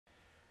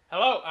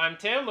Hello, I'm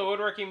Tim, the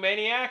Woodworking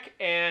Maniac,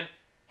 and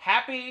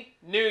Happy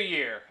New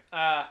Year.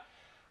 I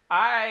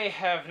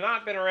have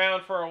not been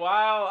around for a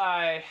while.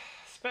 I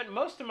spent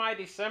most of my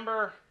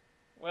December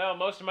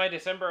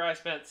I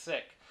spent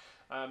sick.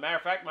 Matter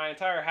of fact, my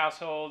entire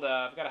household,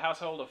 I've got a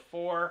household of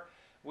four.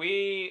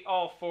 We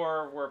all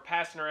four were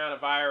passing around a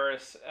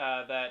virus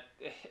that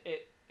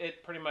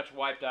it pretty much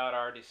wiped out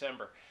our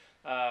December.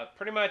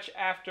 Pretty much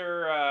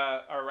after,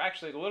 or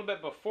actually a little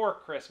bit before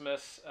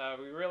Christmas,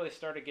 we really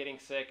started getting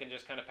sick and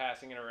just kind of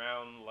passing it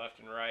around left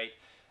and right.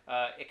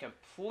 It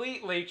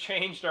completely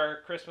changed our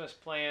Christmas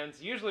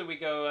plans. Usually we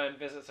go and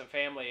visit some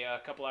family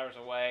a couple hours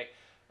away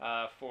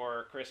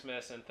for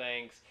Christmas and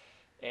things.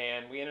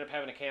 And we ended up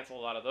having to cancel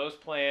a lot of those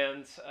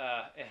plans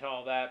and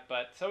all that.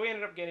 But so we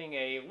ended up getting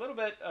a little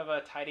bit of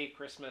a tidy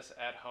Christmas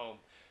at home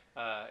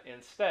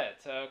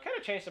instead. So kind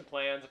of changed some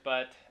plans,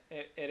 but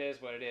it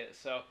is what it is.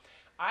 So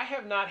I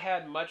have not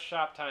had much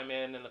shop time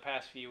in the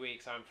past few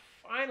weeks. I'm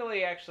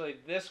finally actually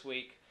this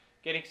week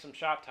getting some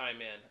shop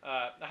time in.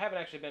 I haven't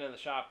actually been in the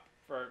shop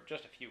for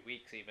just a few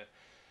weeks even.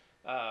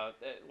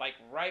 Like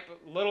right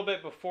a little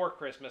bit before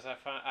Christmas, I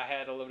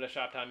had a little bit of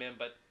shop time in,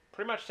 but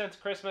pretty much since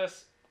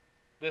Christmas,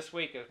 this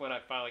week is when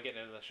I'm finally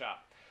getting into the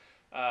shop.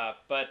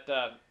 But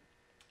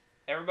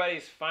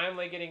everybody's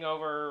finally getting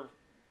over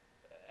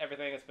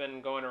everything that's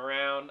been going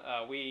around.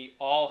 We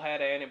all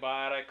had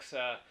antibiotics.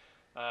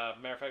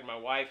 Matter of fact, my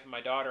wife and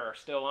my daughter are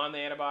still on the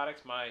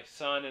antibiotics. My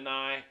son and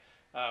I,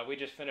 we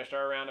just finished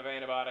our round of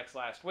antibiotics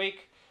last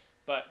week,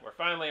 but we're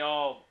finally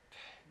all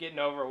getting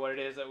over what it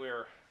is that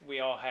we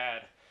all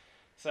had.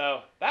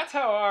 So that's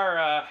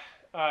how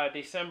our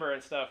December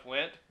and stuff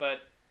went.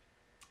 But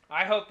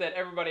I hope that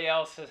everybody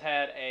else has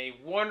had a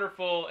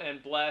wonderful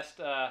and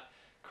blessed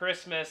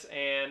Christmas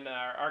and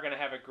are going to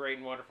have a great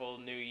and wonderful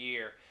new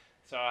year.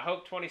 So I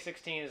hope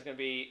 2016 is going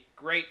to be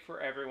great for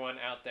everyone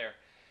out there.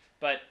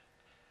 But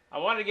I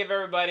wanted to give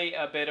everybody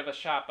a bit of a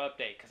shop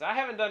update because I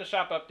haven't done a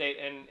shop update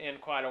in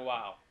quite a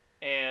while.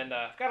 And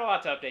I've got a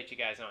lot to update you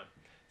guys on.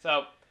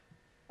 So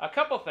a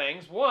couple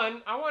things.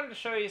 One, I wanted to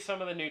show you some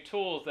of the new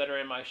tools that are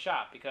in my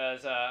shop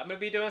because I'm going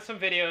to be doing some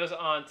videos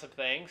on some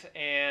things,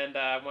 and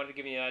I wanted to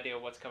give you an idea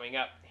of what's coming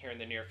up here in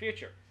the near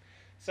future.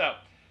 So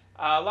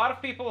a lot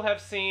of people have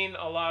seen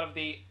a lot of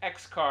the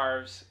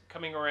X-Carves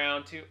coming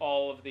around to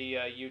all of the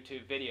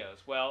YouTube videos.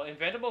 Well,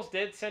 Inventables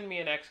did send me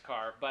an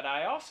X-Carve, but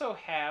I also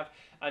have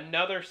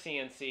another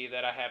CNC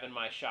that I have in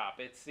my shop.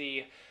 It's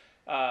the,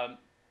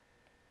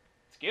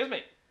 excuse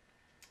me,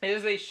 it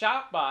is the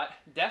ShopBot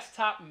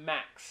Desktop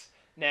Max.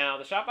 Now,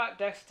 the ShopBot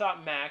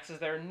Desktop Max is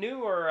their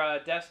newer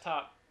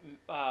desktop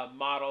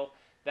model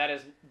that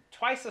is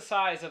twice the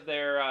size of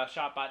their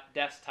ShopBot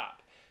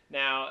Desktop.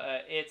 Now,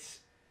 it's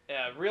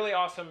a really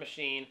awesome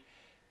machine,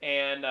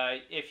 and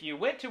if you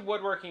went to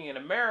Woodworking in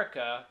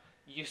America,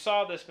 you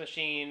saw this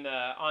machine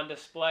on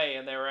display,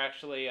 and they were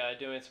actually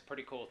doing some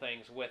pretty cool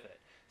things with it.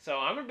 So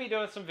I'm going to be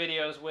doing some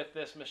videos with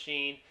this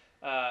machine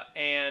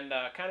and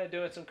kind of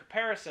doing some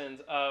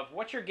comparisons of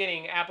what you're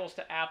getting apples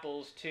to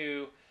apples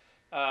to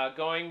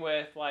going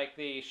with like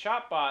the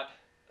ShopBot,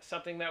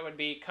 something that would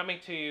be coming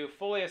to you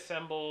fully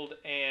assembled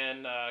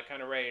and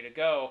kind of ready to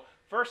go,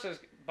 versus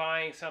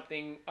buying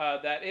something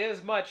that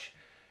is much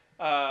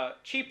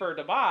cheaper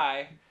to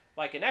buy,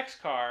 like an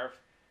X-Carve,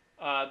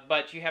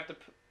 but you have to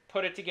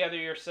put it together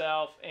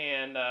yourself,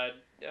 and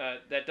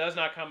that does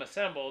not come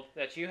assembled,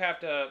 that you have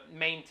to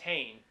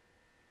maintain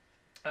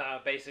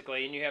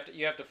basically, and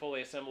you have to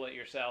fully assemble it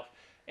yourself,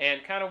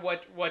 and kind of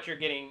what you're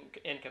getting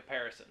in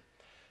comparison.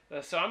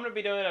 So I'm going to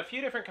be doing a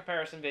few different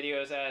comparison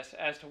videos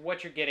as to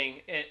what you're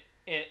getting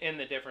in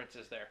the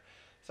differences there.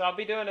 So I'll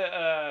be doing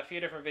a few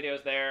different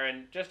videos there,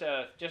 and just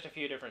a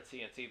few different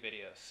CNC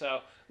videos.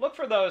 So look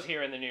for those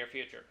here in the near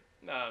future.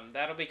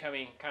 That'll be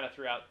coming kind of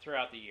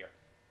throughout the year.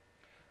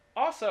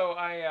 Also,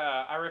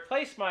 I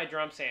replaced my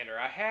drum sander.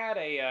 I had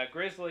a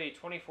Grizzly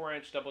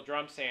 24-inch double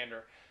drum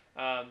sander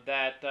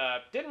that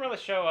didn't really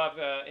show up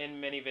in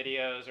many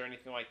videos or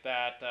anything like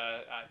that.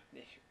 I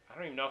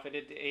don't even know if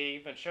it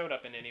even showed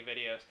up in any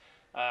videos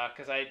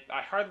because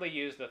I hardly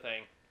used the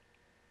thing.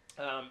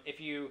 If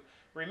you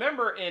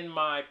remember in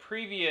my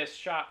previous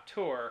shop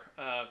tour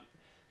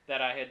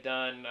that I had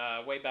done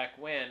way back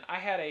when, I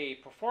had a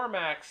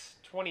Performax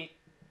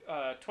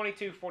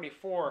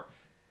 2244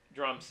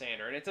 drum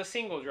sander, and it's a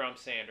single drum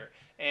sander,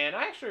 and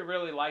I actually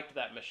really liked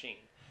that machine.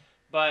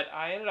 But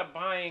I ended up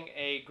buying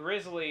a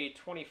Grizzly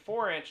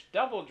 24-inch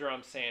double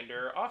drum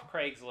sander off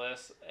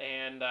Craigslist,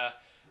 and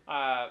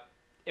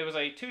it was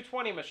a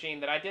 220 machine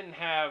that I didn't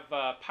have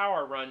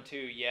power run to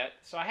yet,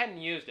 so I hadn't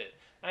used it.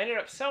 I ended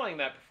up selling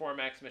that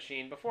Performax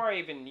machine before I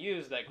even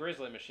used that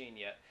Grizzly machine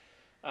yet.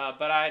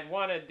 But I'd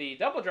wanted the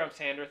double drum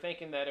sander,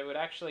 thinking that it would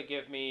actually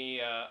give me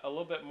a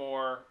little bit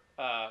more,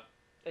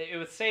 it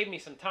would save me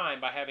some time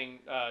by having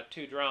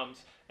two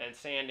drums and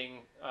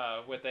sanding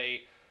with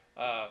a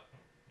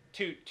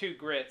two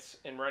grits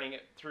and running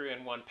it through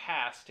in one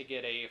pass to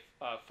get a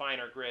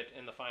finer grit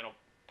in the final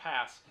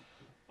pass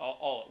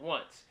all at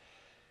once.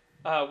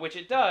 Which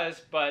it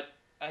does, but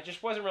I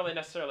just wasn't really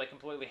necessarily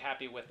completely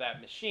happy with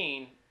that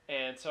machine,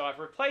 and so I've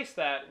replaced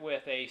that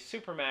with a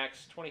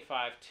Supermax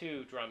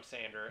 25-2 drum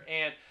sander,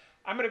 and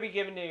I'm going to be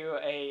giving you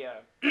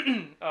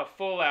a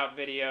full out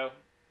video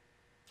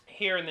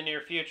here in the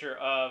near future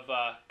of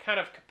kind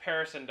of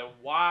comparison to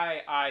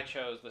why I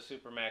chose the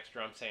Supermax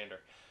drum sander.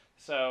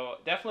 So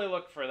definitely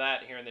look for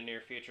that here in the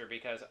near future,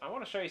 because I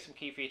want to show you some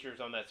key features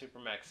on that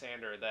Supermax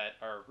sander that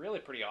are really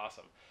pretty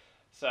awesome.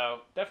 So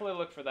definitely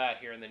look for that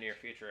here in the near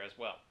future as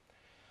well.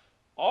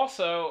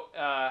 Also,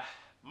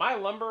 my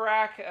lumber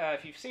rack,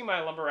 if you've seen my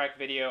lumber rack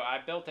video, I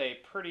built a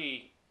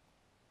pretty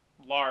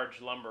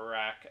large lumber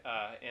rack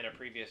in a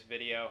previous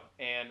video,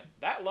 and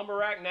that lumber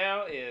rack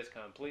now is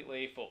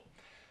completely full.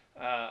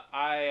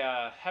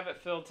 I have it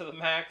filled to the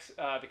max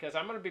because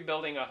I'm going to be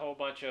building a whole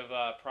bunch of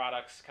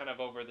products kind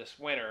of over this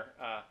winter,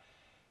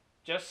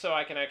 just so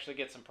I can actually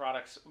get some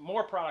products,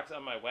 more products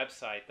on my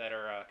website that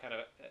are kind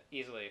of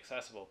easily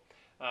accessible.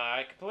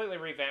 I completely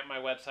revamped my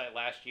website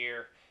last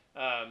year,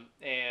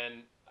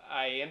 and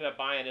I ended up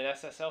buying an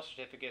SSL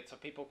certificate so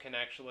people can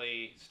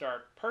actually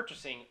start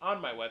purchasing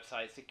on my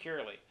website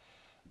securely,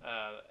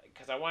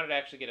 because I wanted to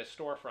actually get a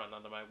storefront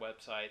on my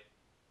website.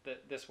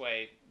 This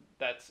way,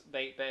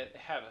 they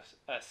have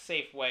a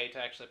safe way to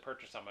actually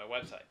purchase on my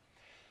website.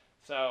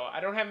 So I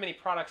don't have many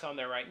products on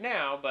there right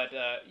now, but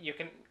you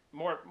can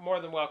more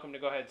than welcome to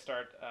go ahead and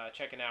start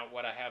checking out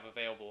what I have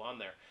available on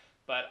there.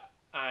 But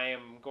I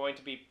am going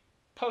to be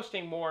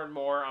posting more and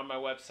more on my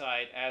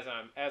website as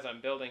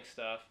I'm building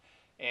stuff,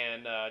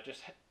 and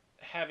just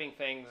having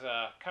things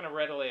kind of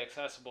readily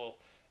accessible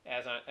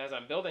as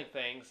I'm building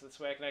things. This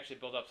way I can actually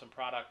build up some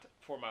product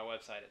for my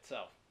website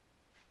itself.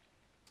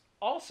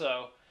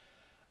 Also,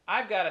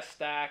 I've got a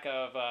stack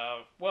of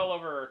well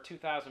over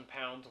 2,000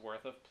 pounds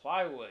worth of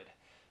plywood.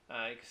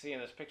 You can see in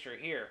this picture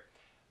here.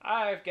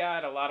 I've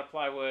got a lot of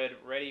plywood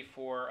ready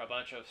for a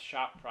bunch of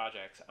shop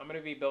projects. I'm going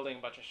to be building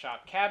a bunch of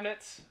shop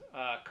cabinets,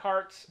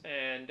 carts,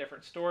 and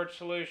different storage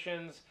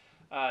solutions.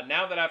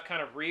 Now that I've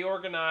kind of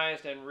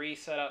reorganized and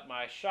reset up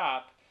my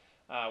shop,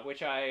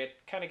 which I had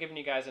kind of given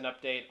you guys an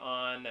update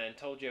on and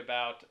told you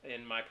about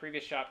in my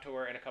previous shop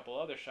tour and a couple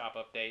other shop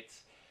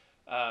updates,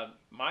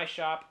 my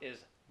shop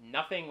is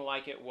nothing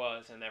like it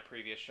was in that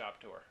previous shop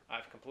tour.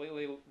 I've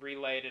completely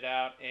relaid it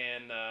out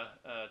and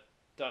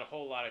done a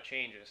whole lot of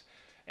changes.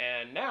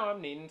 And now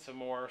I'm needing some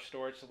more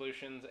storage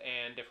solutions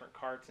and different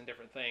carts and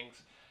different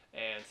things.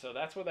 And so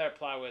that's where that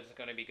plywood is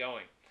going to be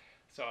going.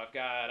 So I've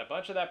got a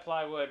bunch of that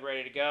plywood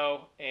ready to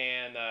go,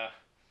 and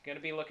going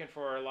to be looking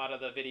for a lot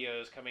of the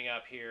videos coming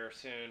up here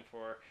soon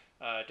for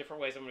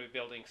different ways I'm going to be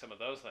building some of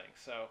those things.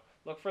 So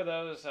look for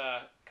those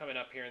coming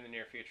up here in the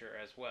near future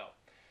as well.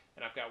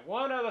 And I've got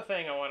one other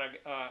thing I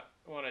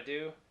want to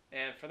do,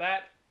 and for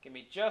that, give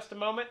me just a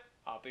moment.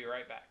 I'll be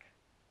right back.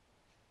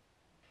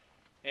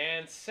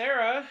 And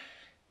Sarah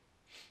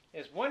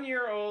is 1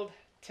 year old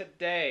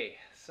today.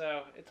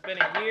 So it's been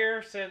a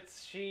year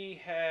since she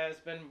has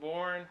been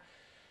born.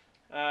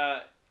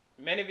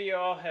 Many of you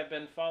all have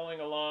been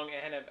following along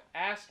and have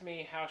asked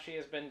me how she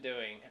has been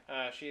doing.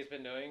 She has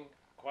been doing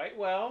quite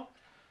well.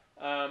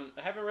 I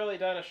haven't really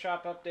done a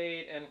shop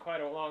update in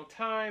quite a long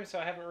time, so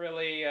I haven't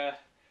really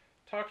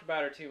talked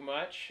about her too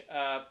much,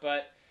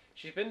 but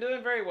she's been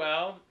doing very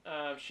well.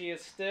 She is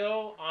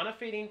still on a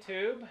feeding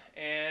tube,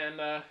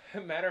 and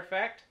matter of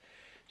fact,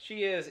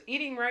 she is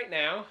eating right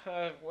now.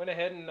 Went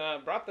ahead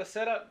and brought the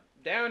setup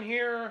down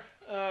here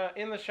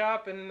in the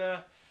shop, and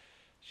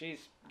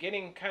she's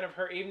getting kind of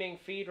her evening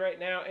feed right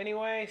now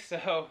anyway,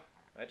 so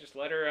I just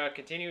let her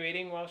continue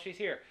eating while she's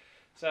here.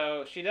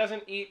 So she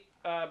doesn't eat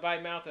by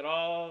mouth at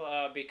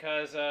all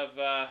because of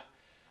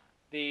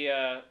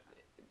the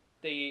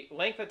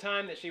length of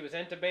time that she was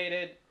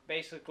intubated.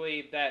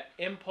 Basically, that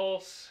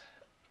impulse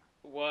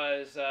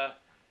was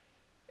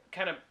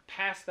kind of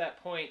past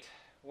that point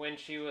when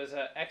she was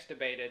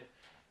extubated,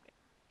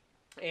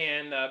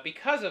 and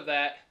because of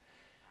that,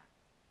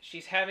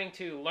 she's having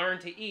to learn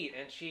to eat,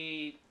 and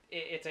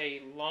it's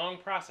a long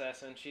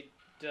process, and she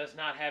does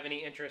not have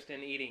any interest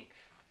in eating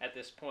at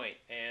this point,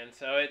 and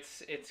so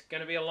it's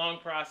going to be a long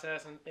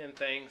process and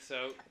things.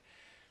 So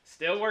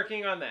still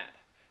working on that.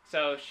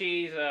 So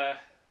she's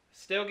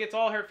still gets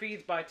all her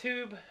feeds by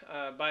tube,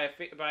 by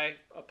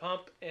a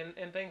pump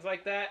and things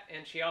like that,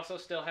 and she also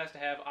still has to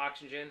have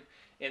oxygen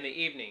in the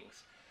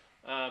evenings.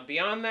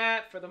 Beyond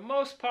that, for the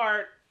most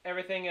part,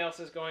 everything else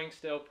is going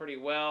still pretty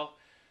well,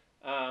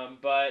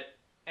 but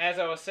as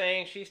I was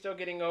saying, she's still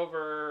getting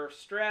over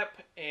strep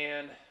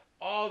and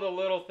all the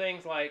little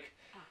things like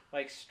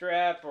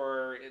strep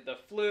or the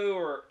flu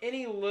or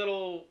any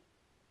little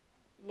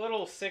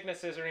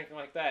sicknesses or anything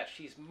like that.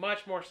 She's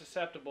much more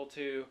susceptible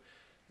to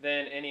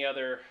than any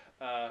other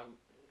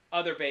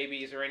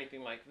babies or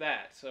anything like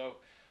that. So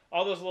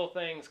all those little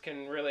things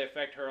can really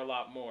affect her a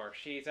lot more.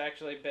 She's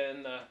actually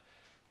been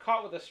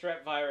caught with the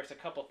strep virus a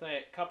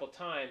couple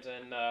times,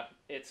 and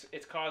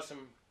it's caused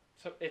some.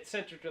 So it's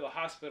sent her to the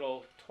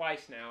hospital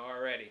twice now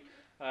already.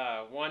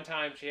 One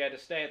time she had to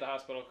stay at the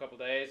hospital a couple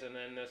days, and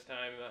then this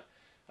time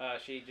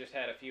she just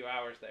had a few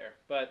hours there.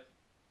 But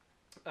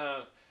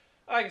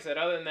like I said,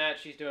 other than that,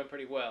 she's doing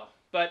pretty well.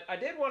 But I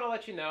did want to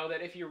let you know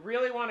that if you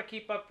really want to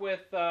keep up with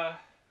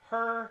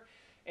her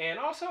and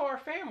also our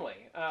family,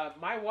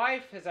 my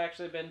wife has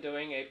actually been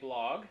doing a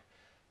blog,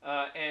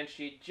 and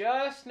she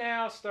just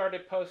now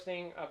started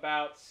posting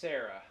about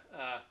Sarah.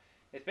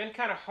 It's been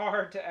kind of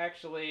hard to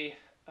actually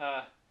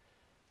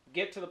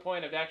get to the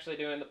point of actually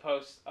doing the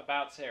posts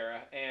about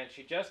Sarah, and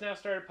she just now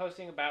started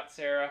posting about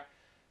Sarah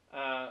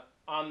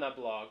on the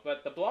blog.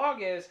 But the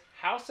blog is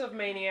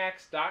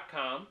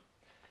houseofmaniacs.com.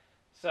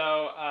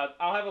 So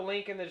I'll have a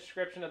link in the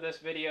description of this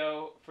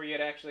video for you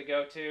to actually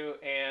go to,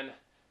 and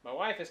my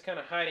wife is kind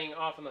of hiding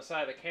off on the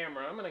side of the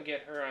camera. I'm going to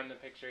get her on the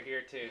picture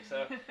here too.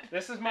 So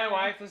this is my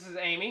wife. This is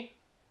Amy.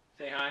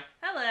 Say hi.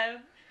 Hello.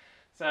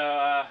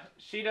 So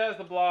she does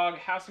the blog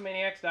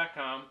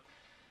houseofmaniacs.com,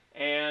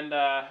 and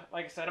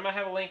like I said, I'm going to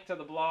have a link to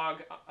the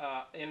blog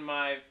in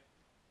my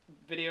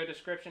video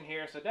description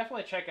here, so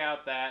definitely check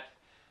out that.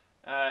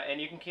 And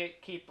you can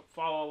keep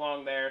follow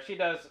along there. She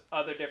does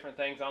other different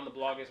things on the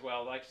blog as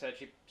well. Like I said,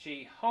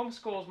 she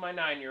homeschools my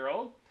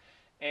 9-year-old,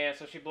 and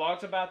so she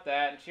blogs about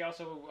that. And she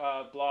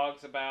also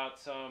blogs about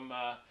some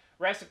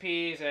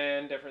recipes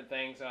and different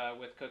things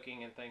with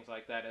cooking and things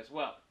like that as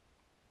well.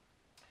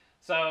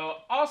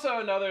 So also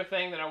another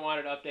thing that I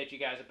wanted to update you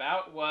guys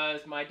about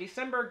was my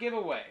December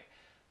giveaway.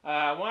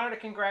 I wanted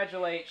to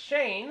congratulate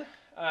Shane.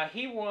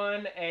 He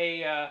won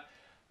a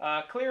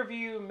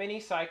Clearview Mini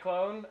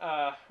Cyclone,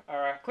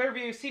 or a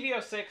Clearview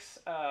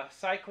CVO6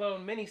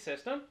 Cyclone Mini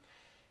System.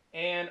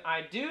 And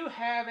I do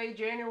have a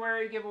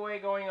January giveaway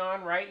going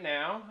on right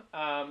now.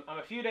 I'm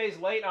a few days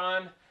late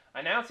on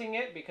announcing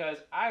it because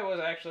I was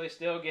actually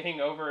still getting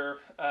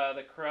over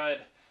the crud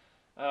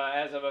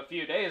as of a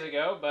few days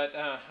ago, but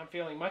I'm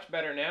feeling much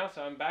better now,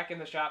 so I'm back in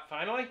the shop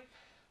finally.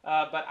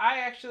 But I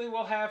actually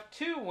will have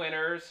 2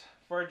 winners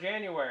for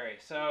January.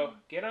 So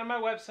get on my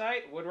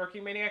website,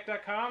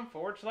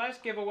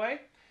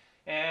 woodworkingmaniac.com/giveaway,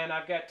 and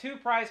I've got 2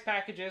 prize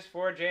packages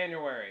for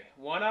January.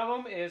 One of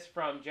them is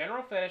from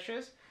General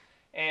Finishes,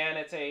 and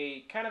it's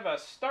a kind of a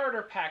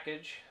starter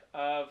package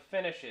of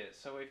finishes.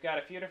 So we've got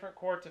a few different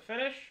quarts of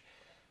finish,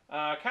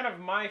 kind of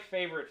my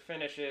favorite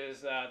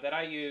finishes that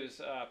I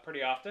use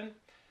pretty often.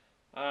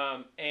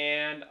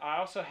 And I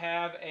also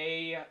have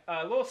a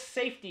little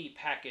safety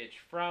package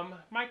from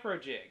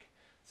Microjig.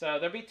 So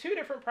there'll be 2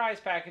 different prize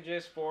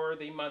packages for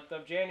the month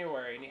of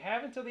January, and you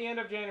have until the end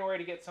of January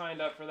to get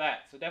signed up for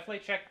that. So definitely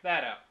check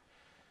that out.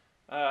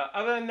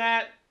 Other than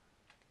that,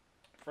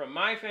 from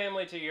my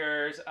family to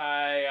yours,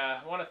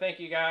 I want to thank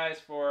you guys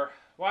for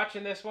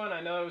watching this one.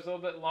 I know it was a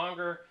little bit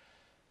longer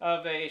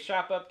of a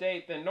shop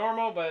update than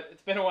normal, but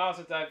it's been a while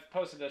since I've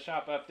posted a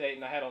shop update,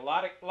 and I had a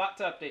lot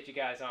to update you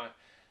guys on.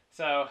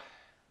 So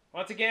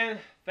once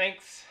again,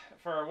 thanks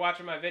for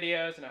watching my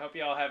videos, and I hope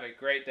you all have a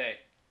great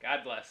day.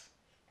 God bless.